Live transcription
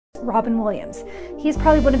Robin Williams. He is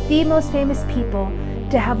probably one of the most famous people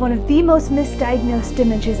to have one of the most misdiagnosed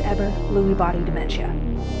dementias ever, Lewy body dementia.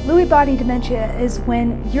 Lewy body dementia is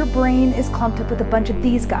when your brain is clumped up with a bunch of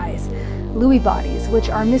these guys, Lewy bodies, which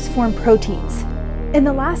are misformed proteins. In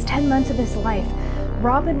the last 10 months of his life,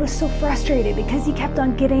 Robin was so frustrated because he kept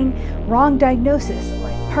on getting wrong diagnoses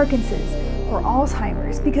like Parkinson's or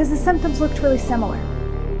Alzheimer's because the symptoms looked really similar.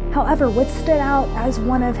 However, what stood out as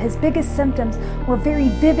one of his biggest symptoms were very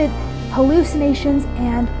vivid hallucinations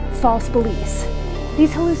and false beliefs.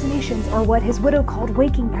 These hallucinations, or what his widow called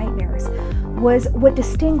waking nightmares, was what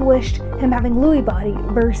distinguished him having Lewy body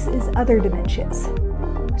versus other dementias.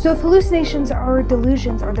 So if hallucinations or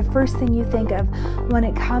delusions are the first thing you think of when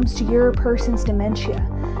it comes to your person's dementia,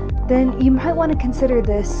 then you might want to consider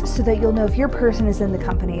this so that you'll know if your person is in the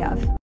company of.